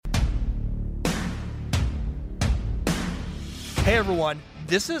Hey everyone,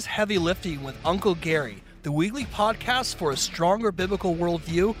 this is Heavy Lifting with Uncle Gary, the weekly podcast for a stronger biblical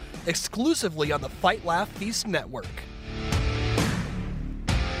worldview, exclusively on the Fight Laugh Feast Network.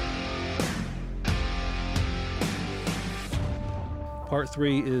 Part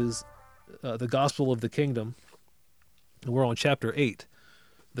 3 is the gospel of the kingdom, and we're on chapter 8,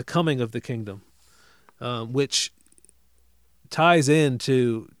 the coming of the kingdom, which ties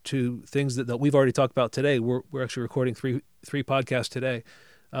into things that we've already talked about today. We're actually recording three podcasts today,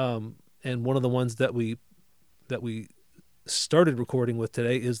 and one of the ones that we started recording with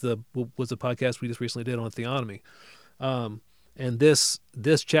today was the podcast we just recently did on theonomy, and this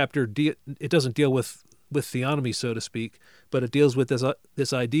chapter it doesn't deal with theonomy, so to speak, but it deals with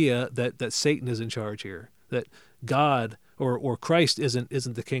this idea that Satan is in charge here, that God or Christ isn't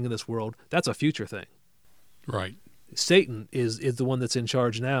the king of this world. That's a future thing, right? Satan is the one that's in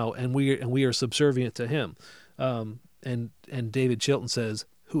charge now, and we are subservient to him. And David Chilton says,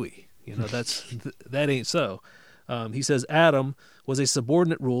 "Hooey, that ain't so." He says Adam was a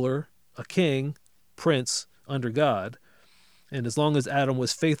subordinate ruler, a king, prince under God, and as long as Adam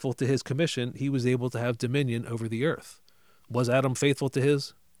was faithful to his commission, he was able to have dominion over the earth. Was Adam faithful to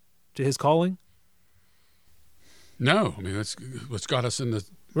his calling? No, I mean that's what's got us in the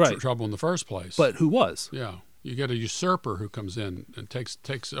trouble in the first place. But who was? Yeah, you get a usurper who comes in and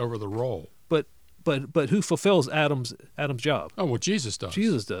takes over the role. But who fulfills Adam's job? Oh, well, Jesus does.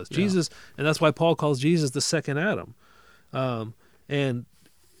 Jesus does. Yeah. Jesus, and that's why Paul calls Jesus the second Adam. And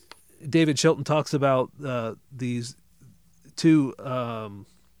David Chilton talks about these two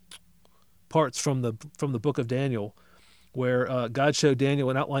parts from the book of Daniel, where God showed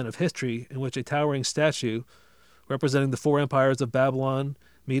Daniel an outline of history in which a towering statue representing the four empires of Babylon,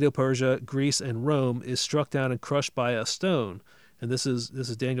 Medo-Persia, Greece, and Rome is struck down and crushed by a stone. And this is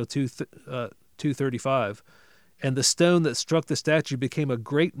Daniel 2:35. And the stone that struck the statue became a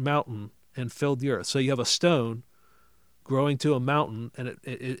great mountain and filled the earth. So you have a stone growing to a mountain, and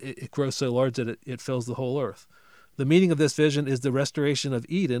it grows so large that it fills the whole earth. The meaning of this vision is the restoration of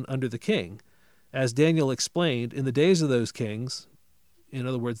Eden under the king. As Daniel explained, in the days of those kings, in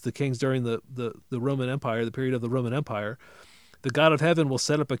other words, the kings during the Roman Empire, the period of the Roman Empire, the God of heaven will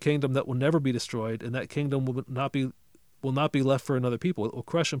set up a kingdom that will never be destroyed, and that kingdom will not be left for another people. It will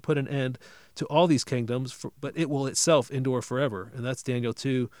crush and put an end to all these kingdoms, but it will itself endure forever. And that's Daniel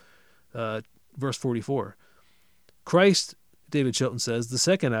 2, verse 44. Christ, David Chilton says, the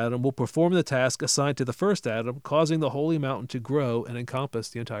second Adam will perform the task assigned to the first Adam, causing the holy mountain to grow and encompass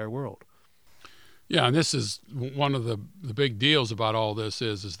the entire world. Yeah, and this is one of the big deals about all this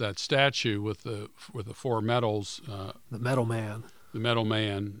is that statue with the four metals. The metal man. The metal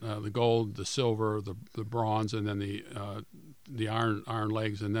man, the gold, the silver, the bronze, and then the iron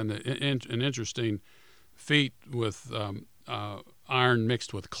legs, and then an interesting feet with iron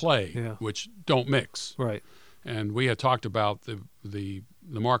mixed with clay, which don't mix. Right. And we had talked about the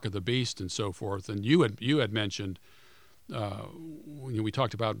mark of the beast and so forth, and you had mentioned when we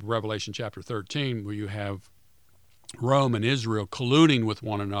talked about Revelation chapter 13, where you have Rome and Israel colluding with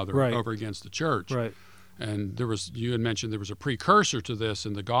one another over against the church. Right. And you had mentioned there was a precursor to this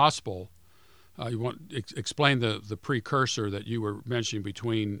in the gospel. You want to explain the precursor that you were mentioning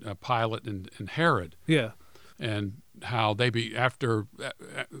between Pilate and Herod. Yeah. And how after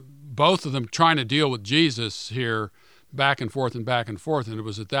both of them trying to deal with Jesus here back and forth, and it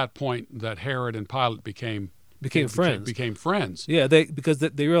was at that point that Herod and Pilate became friends. Yeah, because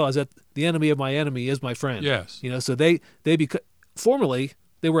they realized that the enemy of my enemy is my friend. Yes. So they formerly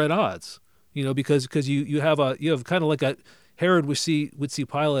they were at odds. Because you have kind of like a Herod would see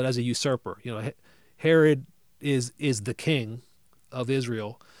Pilate as a usurper. Herod is the king of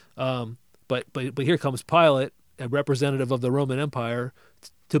Israel, but here comes Pilate, a representative of the Roman Empire,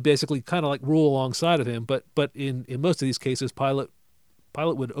 to basically kind of like rule alongside of him. But in most of these cases, Pilate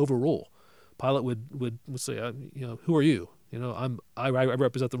would overrule. Pilate would say, who are you? I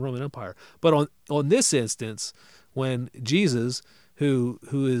represent the Roman Empire. But on this instance, when Jesus, who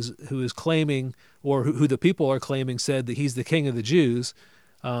is claiming, or who the people are claiming, said that he's the king of the Jews,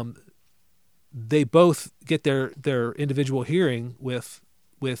 they both get their individual hearing with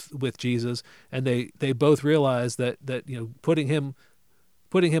Jesus, and they both realize that putting him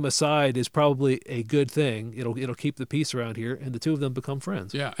aside is probably a good thing. It'll keep the peace around here, and the two of them become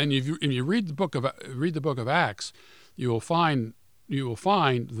friends. Yeah, and if you read the book of Acts, you will find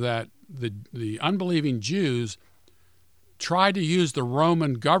that the unbelieving Jews tried to use the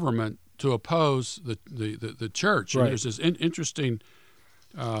Roman government to oppose the church. Right. And there's this interesting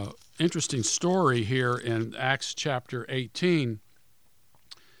story here in Acts chapter 18.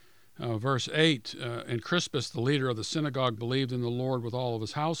 Verse 8, and Crispus, the leader of the synagogue, believed in the Lord with all of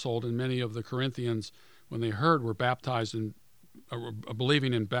his household, and many of the Corinthians, when they heard, were baptized and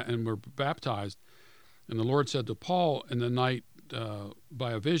believing and were baptized. And the Lord said to Paul in the night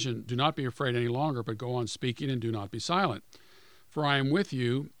by a vision, do not be afraid any longer, but go on speaking and do not be silent. For I am with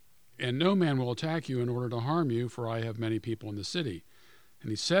you, and no man will attack you in order to harm you, for I have many people in the city. And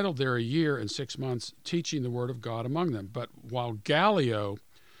he settled there 1 year and 6 months, teaching the word of God among them. But while Gallio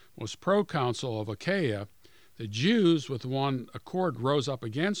was proconsul of Achaia, the Jews with one accord rose up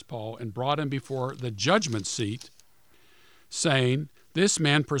against Paul and brought him before the judgment seat, saying, this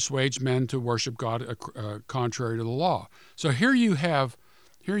man persuades men to worship God contrary to the law. So here you have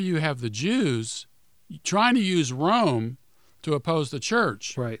the Jews trying to use Rome to oppose the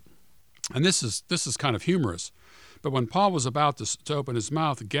church. Right. And this is kind of humorous. But when Paul was about to open his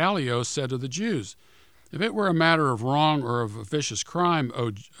mouth, Gallio said to the Jews, if it were a matter of wrong or of a vicious crime,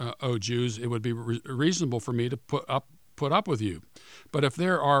 O Jews, it would be reasonable for me to put up with you. But if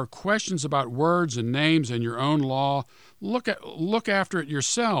there are questions about words and names and your own law, look after it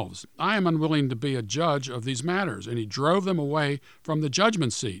yourselves. I am unwilling to be a judge of these matters. And he drove them away from the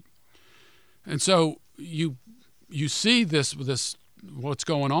judgment seat. And so you see this what's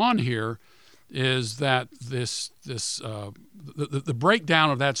going on here is that the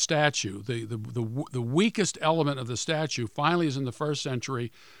breakdown of that statue, the weakest element of the statue, finally is in the first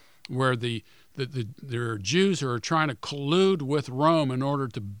century, where there are Jews who are trying to collude with Rome in order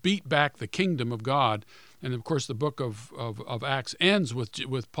to beat back the kingdom of God, and of course the book of Acts ends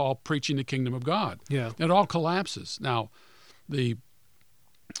with Paul preaching the kingdom of God. Yeah, it all collapses. Now, the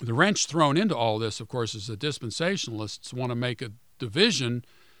wrench thrown into all this, of course, is the dispensationalists want to make a division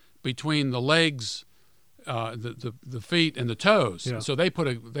between the legs, the feet, and the toes. Yeah. So they put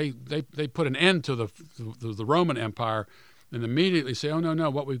an end to the Roman Empire, and immediately say, oh no,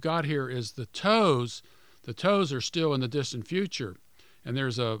 what we've got here is the toes. The toes are still in the distant future, and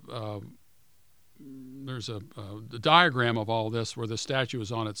there's a diagram of all this where the statue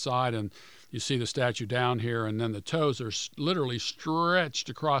is on its side, and you see the statue down here, and then the toes are literally stretched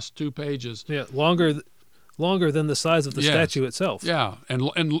across 2 pages. Yeah, longer than the size of the statue itself. Yeah,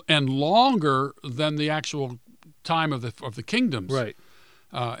 and longer than the actual time of the kingdoms. Right.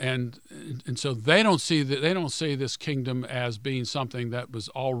 And so they don't see this kingdom as being something that was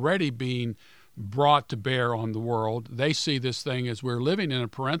already being brought to bear on the world. They see this thing as we're living in a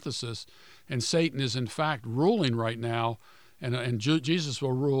parenthesis, and Satan is in fact ruling right now, and Jesus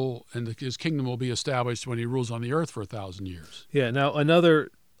will rule, and his kingdom will be established when he rules on the earth for 1,000 years. Yeah. Now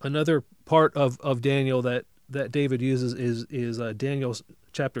another part of Daniel that David uses is Daniel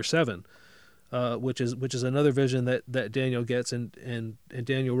chapter 7, which is another vision that Daniel gets, and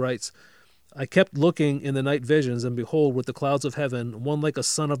Daniel writes, I kept looking in the night visions, and behold, with the clouds of heaven, one like a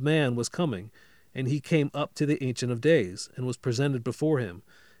son of man was coming, and he came up to the Ancient of Days, and was presented before him,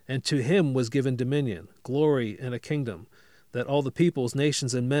 and to him was given dominion, glory, and a kingdom, that all the peoples,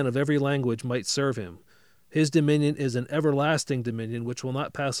 nations, and men of every language might serve him. His dominion is an everlasting dominion which will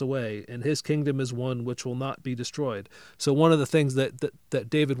not pass away, and his kingdom is one which will not be destroyed. So one of the things that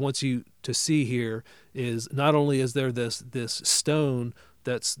David wants you to see here is not only is there this stone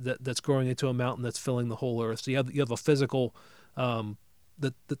that's growing into a mountain that's filling the whole earth. So you have a physical,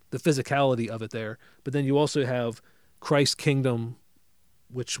 the physicality of it there, but then you also have Christ's kingdom,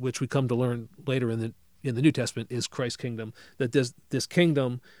 which we come to learn later in the New Testament is Christ's kingdom. That this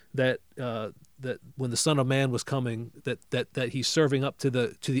kingdom that when the Son of Man was coming, that he's serving up to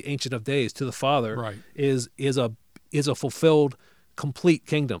the Ancient of Days, to the Father, right, is a fulfilled, complete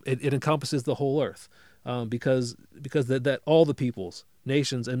kingdom. It encompasses the whole earth, because that all the peoples,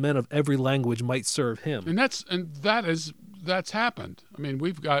 nations, and men of every language might serve him. And that's happened. I mean,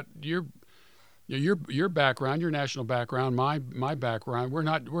 we've got your background, your national background, my background. We're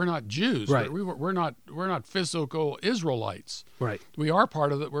not Jews. Right. We're not physical Israelites. Right. We are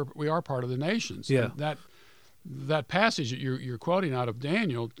part of the nations. Yeah. And that passage that you're quoting out of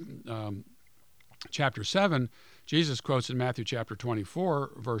Daniel, chapter 7, Jesus quotes in Matthew chapter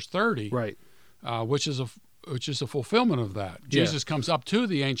 24, verse 30. Right. Which is a fulfillment of that. Yeah. Jesus comes up to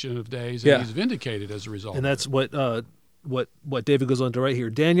the Ancient of Days, and he's vindicated as a result. And that's what David goes on to write here.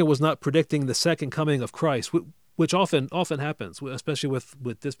 Daniel was not predicting the second coming of Christ, which often happens, especially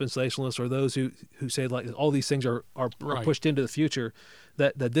with dispensationalists or those who say like all these things are right, pushed into the future.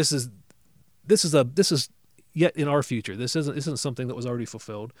 That this is yet in our future. This isn't something that was already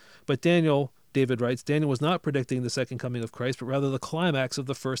fulfilled. But David writes, Daniel was not predicting the second coming of Christ, but rather the climax of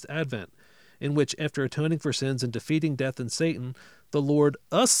the first advent, in which, after atoning for sins and defeating death and Satan, the Lord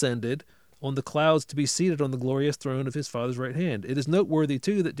ascended on the clouds to be seated on the glorious throne of his Father's right hand. It is noteworthy,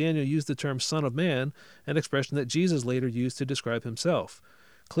 too, that Daniel used the term Son of Man, an expression that Jesus later used to describe himself.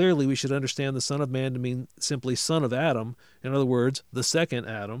 Clearly, we should understand the Son of Man to mean simply son of Adam, in other words, the second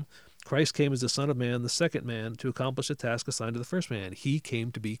Adam. Christ came as the Son of Man, the second man, to accomplish a task assigned to the first man. He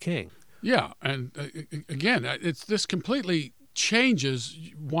came to be king. Yeah, and again, this completely changes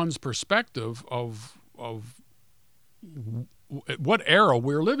one's perspective of what era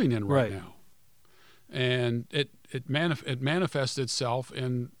we're living in right now, and it manifests itself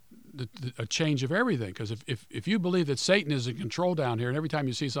in a change of everything. Because if you believe that Satan is in control down here, and every time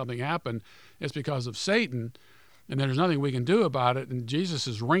you see something happen, it's because of Satan, and there's nothing we can do about it, and Jesus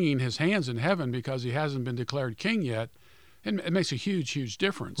is wringing his hands in heaven because he hasn't been declared king yet, and it makes a huge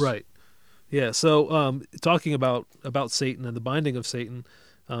difference. Right. Yeah. So talking about Satan and the binding of Satan,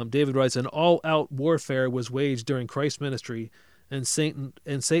 David writes, "An all-out warfare was waged during Christ's ministry, and Satan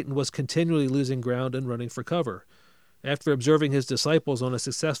was continually losing ground and running for cover. After observing his disciples on a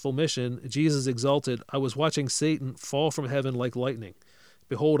successful mission, Jesus exulted, 'I was watching Satan fall from heaven like lightning.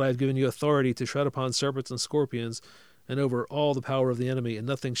 Behold, I have given you authority to tread upon serpents and scorpions, and over all the power of the enemy, and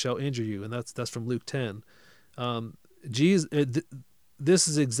nothing shall injure you.'" And that's from Luke 10. This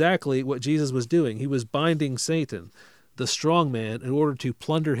is exactly what Jesus was doing. He was binding Satan, the strong man, in order to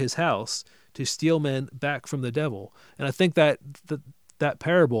plunder his house, to steal men back from the devil. And I think that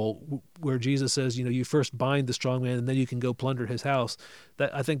parable where Jesus says, you first bind the strong man and then you can go plunder his house,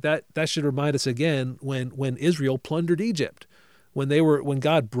 I think that should remind us again when Israel plundered Egypt. When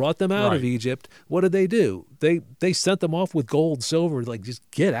God brought them out of Egypt, what did they do? They sent them off with gold, silver, like, just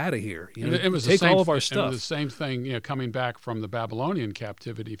get out of here. It was take all of our stuff. It was the same thing, coming back from the Babylonian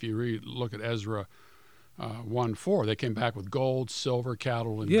captivity. If you look at Ezra 1:4, they came back with gold, silver,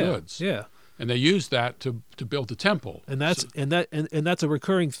 cattle, and goods. Yeah. And they used that to build the temple. And that's a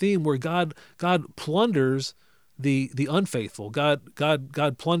recurring theme where God plunders the unfaithful. God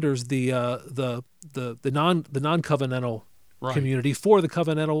plunders the non-covenantal community for the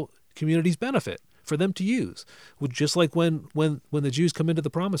covenantal community's benefit, for them to use. Just like when the Jews come into the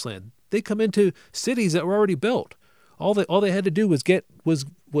Promised Land, they come into cities that were already built. All they had to do was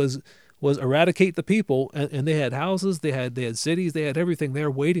eradicate the people, and they had houses, they had cities, they had everything there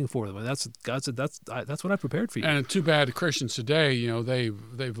waiting for them. And God said, that's what I prepared for you. And too bad Christians today,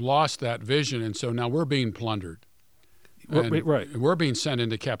 they've lost that vision, and so now we're being plundered. Right. We're being sent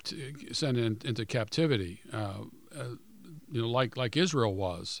into captivity. Like Israel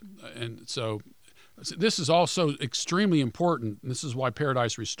was. And so this is also extremely important. This is why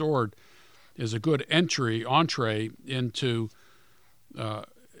Paradise Restored is a good entree into an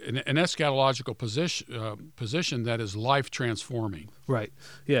eschatological position that is life-transforming. Right.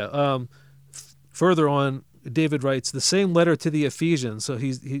 Yeah. Further on, David writes, the same letter to the Ephesians, so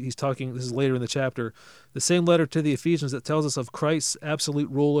he's talking, this is later in the chapter, the same letter to the Ephesians that tells us of Christ's absolute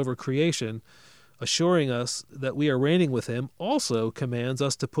rule over creation, assuring us that we are reigning with him, also commands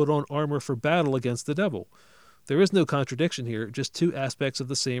us to put on armor for battle against the devil. There is no contradiction here, just two aspects of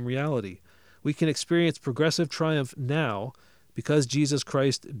the same reality. We can experience progressive triumph now because Jesus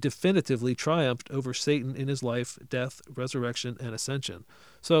Christ definitively triumphed over Satan in his life, death, resurrection, and ascension.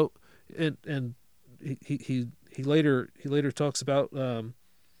 So, and he later talks about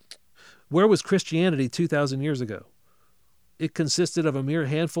where was Christianity 2,000 years ago? It consisted of a mere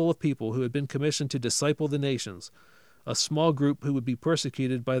handful of people who had been commissioned to disciple the nations, a small group who would be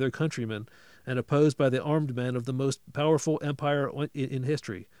persecuted by their countrymen and opposed by the armed men of the most powerful empire in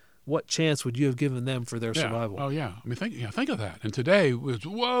history. What chance would you have given them for their survival? Oh, yeah. I mean, think of that. And today,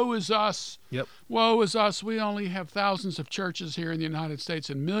 woe is us. Yep. Woe is us. We only have thousands of churches here in the United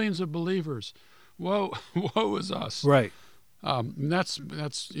States and millions of believers. Woe is us. Right. That's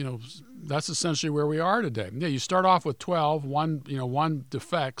essentially where we are today. Yeah, you start off with 12. One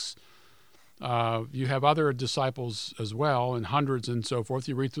defects. You have other disciples as well, and hundreds and so forth.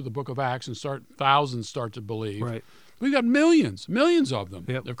 You read through the Book of Acts, and thousands start to believe. Right. We've got millions of them.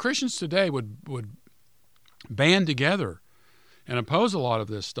 Yep. If Christians today would band together and oppose a lot of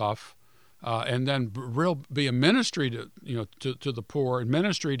this stuff, and then be a ministry to the poor, and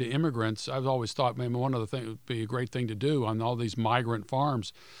ministry to immigrants. I've always thought maybe one of the things would be a great thing to do on all these migrant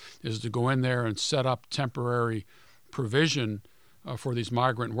farms is to go in there and set up temporary provision for these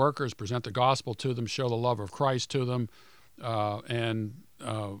migrant workers, present the gospel to them, show the love of Christ to them,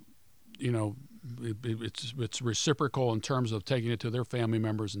 it's reciprocal in terms of taking it to their family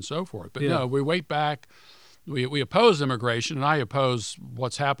members and so forth. But no, we wait back. We oppose immigration, and I oppose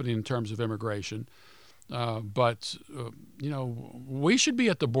what's happening in terms of immigration. But we should be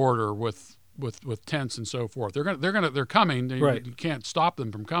at the border with tents and so forth. They're coming. Right. You can't stop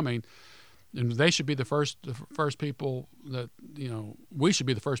them from coming. And they should be the first people that, we should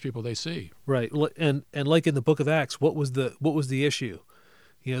be the first people they see. Right. And like in the book of Acts, what was the issue?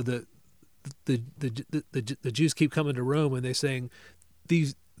 The Jews keep coming to Rome and they're saying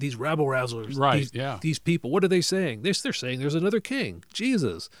these rabble rousers, right? These people. What are they saying? They're saying there's another king,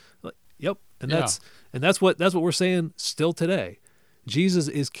 Jesus. Yep. And that's what we're saying still today. Jesus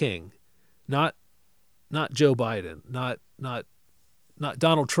is king, not Joe Biden, not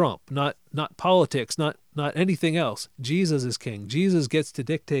Donald Trump, not politics, not anything else. Jesus is king. Jesus gets to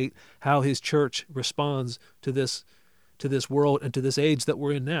dictate how his church responds to this world and to this age that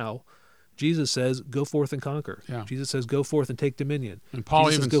we're in now. Jesus says, "Go forth and conquer." Yeah. Jesus says, "Go forth and take dominion." And Paul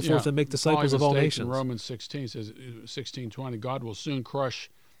Jesus even says, "Go forth and make disciples of all nations." In Romans 16 says 16:20, God will soon crush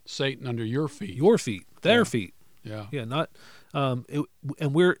Satan under your feet. Your feet, their feet. Yeah. Yeah. Not. And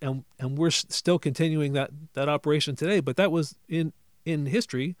we're still continuing that operation today. But that was in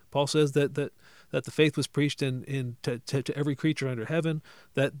history. Paul says that the faith was preached to every creature under heaven.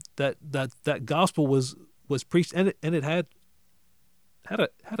 That gospel was preached, and it had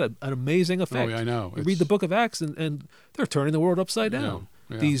an amazing effect. Oh, yeah, I know. You read the book of Acts, and they're turning the world upside down.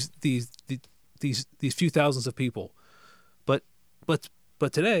 Yeah. These few thousands of people, but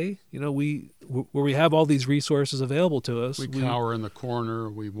today, where we have all these resources available to us, we cower in the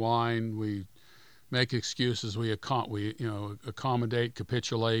corner, we whine, we make excuses, we accommodate,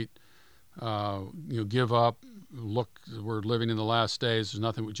 capitulate, give up. Look, we're living in the last days. There's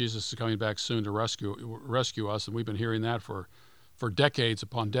nothing. Jesus is coming back soon to rescue us, and we've been hearing that for decades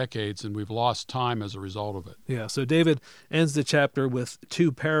upon decades, and we've lost time as a result of it. Yeah. So David ends the chapter with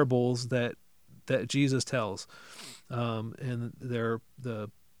two parables that Jesus tells, and they're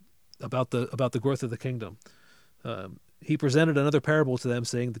about the growth of the kingdom. He presented another parable to them,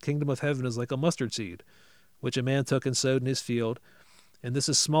 saying, "The kingdom of heaven is like a mustard seed, which a man took and sowed in his field. And this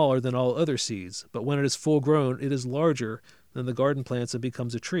is smaller than all other seeds, but when it is full grown, it is larger than the garden plants and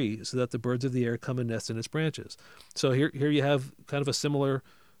becomes a tree, so that the birds of the air come and nest in its branches." So here you have kind of a similar.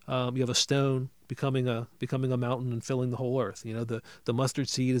 You have a stone becoming a mountain and filling the whole earth. The mustard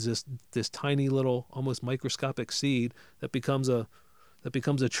seed is this tiny little, almost microscopic seed that becomes a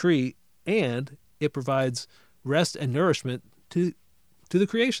tree, and it provides rest and nourishment to the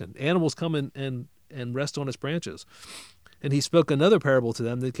creation. Animals come and rest on its branches. And he spoke another parable to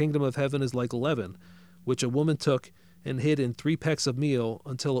them. The kingdom of heaven is like leaven, which a woman took and hid in 3 pecks of meal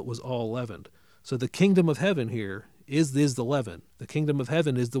until it was all leavened. So the kingdom of heaven here is the leaven. The kingdom of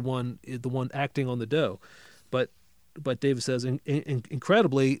heaven is the one acting on the dough. But David says,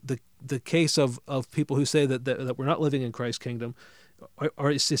 incredibly, the case of people who say that we're not living in Christ's kingdom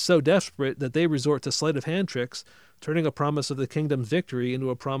is so desperate that they resort to sleight of hand tricks, turning a promise of the kingdom's victory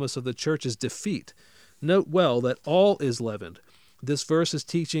into a promise of the church's defeat. Note well that all is leavened. This verse is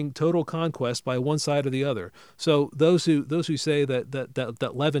teaching total conquest by one side or the other. So those who say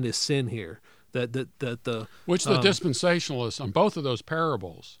that leaven is sin here, that the dispensationalists on both of those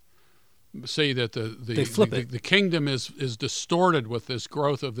parables see that the kingdom is distorted with this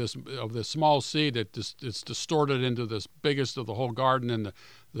growth of this small seed. It's distorted into this biggest of the whole garden, and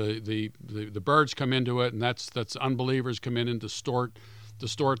the birds come into it, and that's unbelievers come in and distort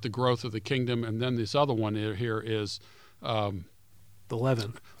the growth of the kingdom. And then this other one here is the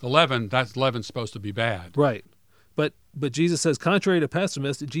leaven. The leaven. That leaven's supposed to be bad, right? But Jesus says, contrary to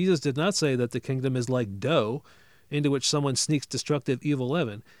pessimists, Jesus did not say that the kingdom is like dough, into which someone sneaks destructive evil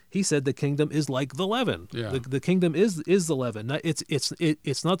leaven. He said the kingdom is like the leaven. Yeah. The kingdom is the leaven.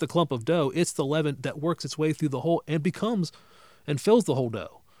 It's not the clump of dough. It's the leaven that works its way through the whole and becomes and fills the whole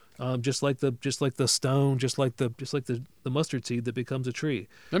dough. Just like the stone, just like the mustard seed that becomes a tree.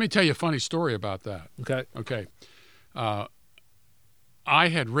 Let me tell you a funny story about that. Okay. I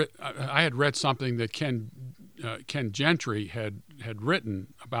had read something that Ken Gentry had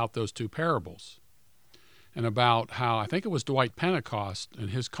written about those two parables, and about how, I think it was Dwight Pentecost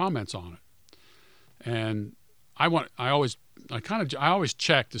and his comments on it. And I always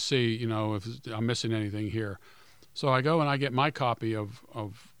check to see, if I'm missing anything here. So I go and I get my copy of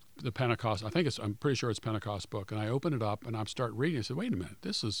the Pentecost. I'm pretty sure it's Pentecost book, and I open it up and I start reading. I said, wait a minute,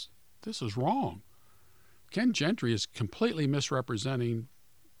 this is wrong. Ken Gentry is completely misrepresenting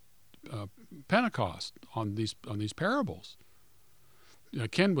Pentecost on these parables.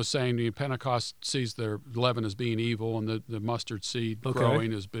 Ken was saying Pentecost sees their leaven as being evil, and the mustard seed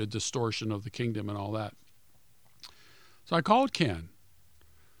growing as a distortion of the kingdom and all that. So I called Ken.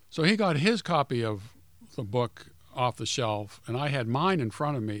 So he got his copy of the book off the shelf, and I had mine in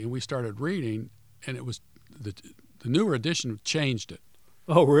front of me, and we started reading, and it was the newer edition changed it.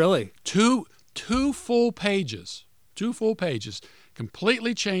 Oh, really? Two full pages.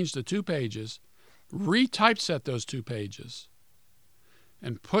 completely changed the 2 pages, retypeset those 2 pages,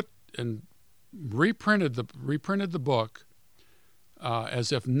 and reprinted the book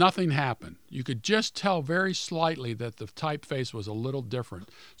as if nothing happened. You could just tell very slightly that the typeface was a little different.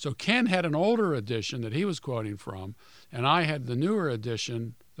 So Ken had an older edition that he was quoting from, and I had the newer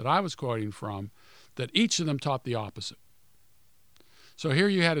edition that I was quoting from, that each of them taught the opposite. So here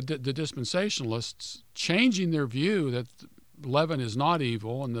you had the dispensationalists changing their view that leaven is not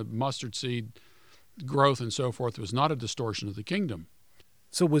evil and the mustard seed growth and so forth was not a distortion of the kingdom.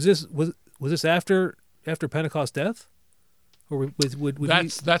 So was this after Pentecost death? Or would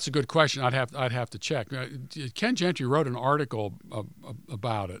that's a good question. I'd have to check. Ken Gentry wrote an article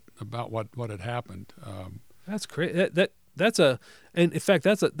about it, about what had happened. That's great. In fact,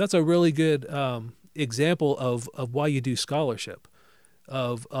 that's a really good example of why you do scholarship,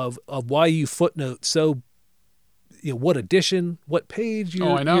 of why you footnote. So, what edition, what page?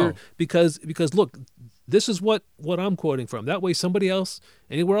 I know. Because look, this is what I'm quoting from. That way, somebody else,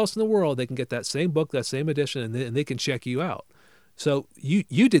 anywhere else in the world, they can get that same book, that same edition, and they can check you out. So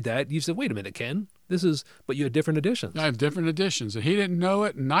you did that. You said, wait a minute, Ken, but you had different editions. I have different editions, and he didn't know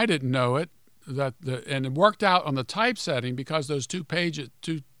it, and I didn't know it. And it worked out on the typesetting because those two pages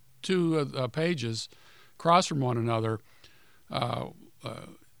cross from one another. The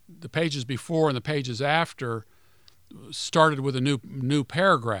pages before and the pages after started with the new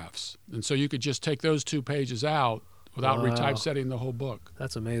paragraphs, and so you could just take those 2 pages out without retypesetting the whole book.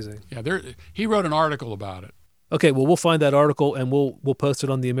 That's amazing. Yeah, he wrote an article about it. Okay, well, we'll find that article and we'll post it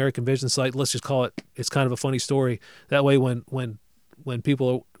on the American Vision site. Let's just call it. It's kind of a funny story. That way, when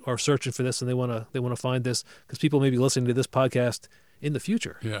people are searching for this and they want to find this, because people may be listening to this podcast in the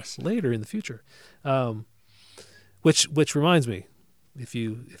future. Yes. Later in the future. Which reminds me, if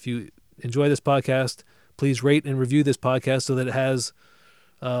you enjoy this podcast, please rate and review this podcast so that it has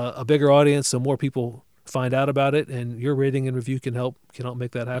a bigger audience, so more people find out about it, and your rating and review can help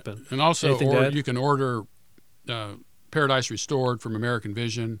make that happen. And also, you can order Paradise Restored from American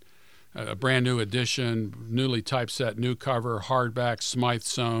Vision, a brand new edition, newly typeset, new cover, hardback, Smythe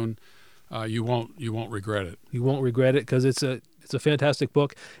sewn. You won't regret it. You won't regret it because it's a fantastic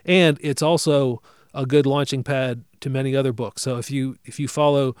book, and it's also a good launching pad to many other books. So if you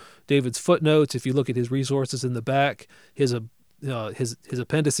follow David's footnotes, if you look at his resources in the back, his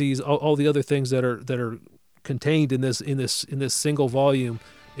appendices, all the other things that are contained in this single volume,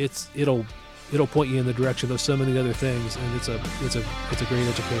 it'll point you in the direction of so many other things, and it's a great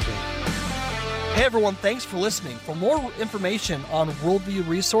education. Hey everyone, thanks for listening. For more information on Worldview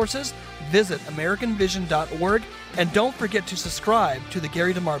resources, visit AmericanVision.org, and don't forget to subscribe to the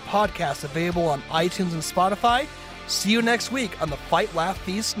Gary DeMar podcast, available on iTunes and Spotify. See you next week on the Fight Laugh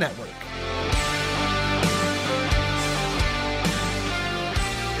Feast Network.